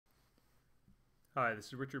Hi, this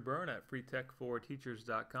is Richard Byrne at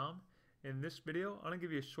freetech4teachers.com. In this video, I'm going to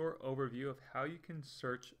give you a short overview of how you can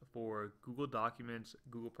search for Google Documents,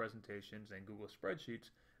 Google Presentations, and Google Spreadsheets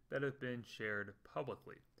that have been shared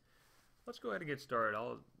publicly. Let's go ahead and get started.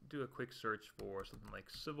 I'll do a quick search for something like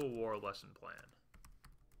Civil War lesson plan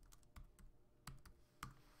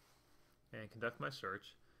and conduct my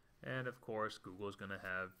search. And of course, Google is going to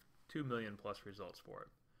have 2 million plus results for it.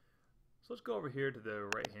 So let's go over here to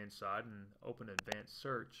the right hand side and open advanced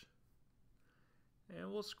search,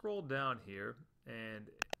 and we'll scroll down here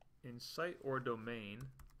and in site or domain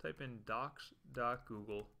type in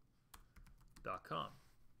docs.google.com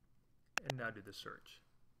and now do the search.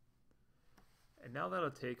 And now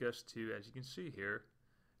that'll take us to, as you can see here,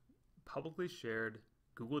 publicly shared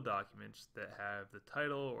Google documents that have the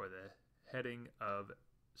title or the heading of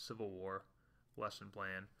Civil War lesson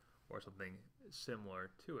plan or something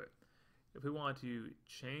similar to it. If we want to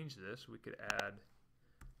change this, we could add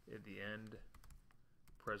at the end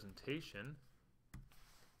presentation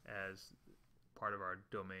as part of our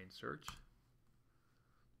domain search.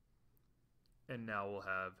 And now we'll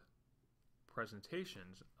have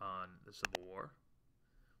presentations on the Civil War.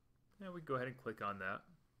 And we go ahead and click on that.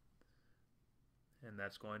 And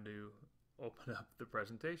that's going to open up the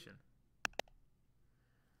presentation.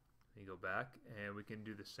 You go back and we can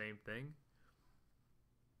do the same thing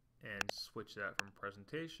and switch that from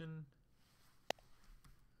presentation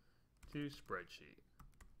to spreadsheet.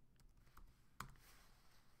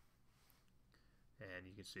 And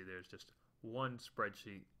you can see there's just one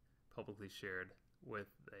spreadsheet publicly shared with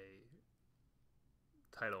a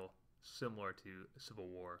title similar to Civil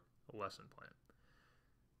War lesson plan.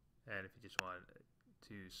 And if you just want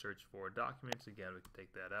to search for documents, again, we can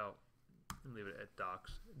take that out and leave it at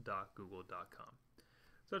docs.google.com.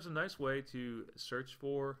 So it's a nice way to search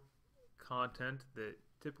for content that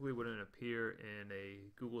typically wouldn't appear in a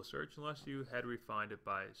Google search unless you had refined it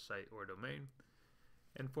by site or domain.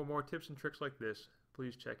 And for more tips and tricks like this,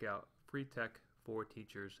 please check out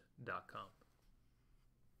freetech4teachers.com.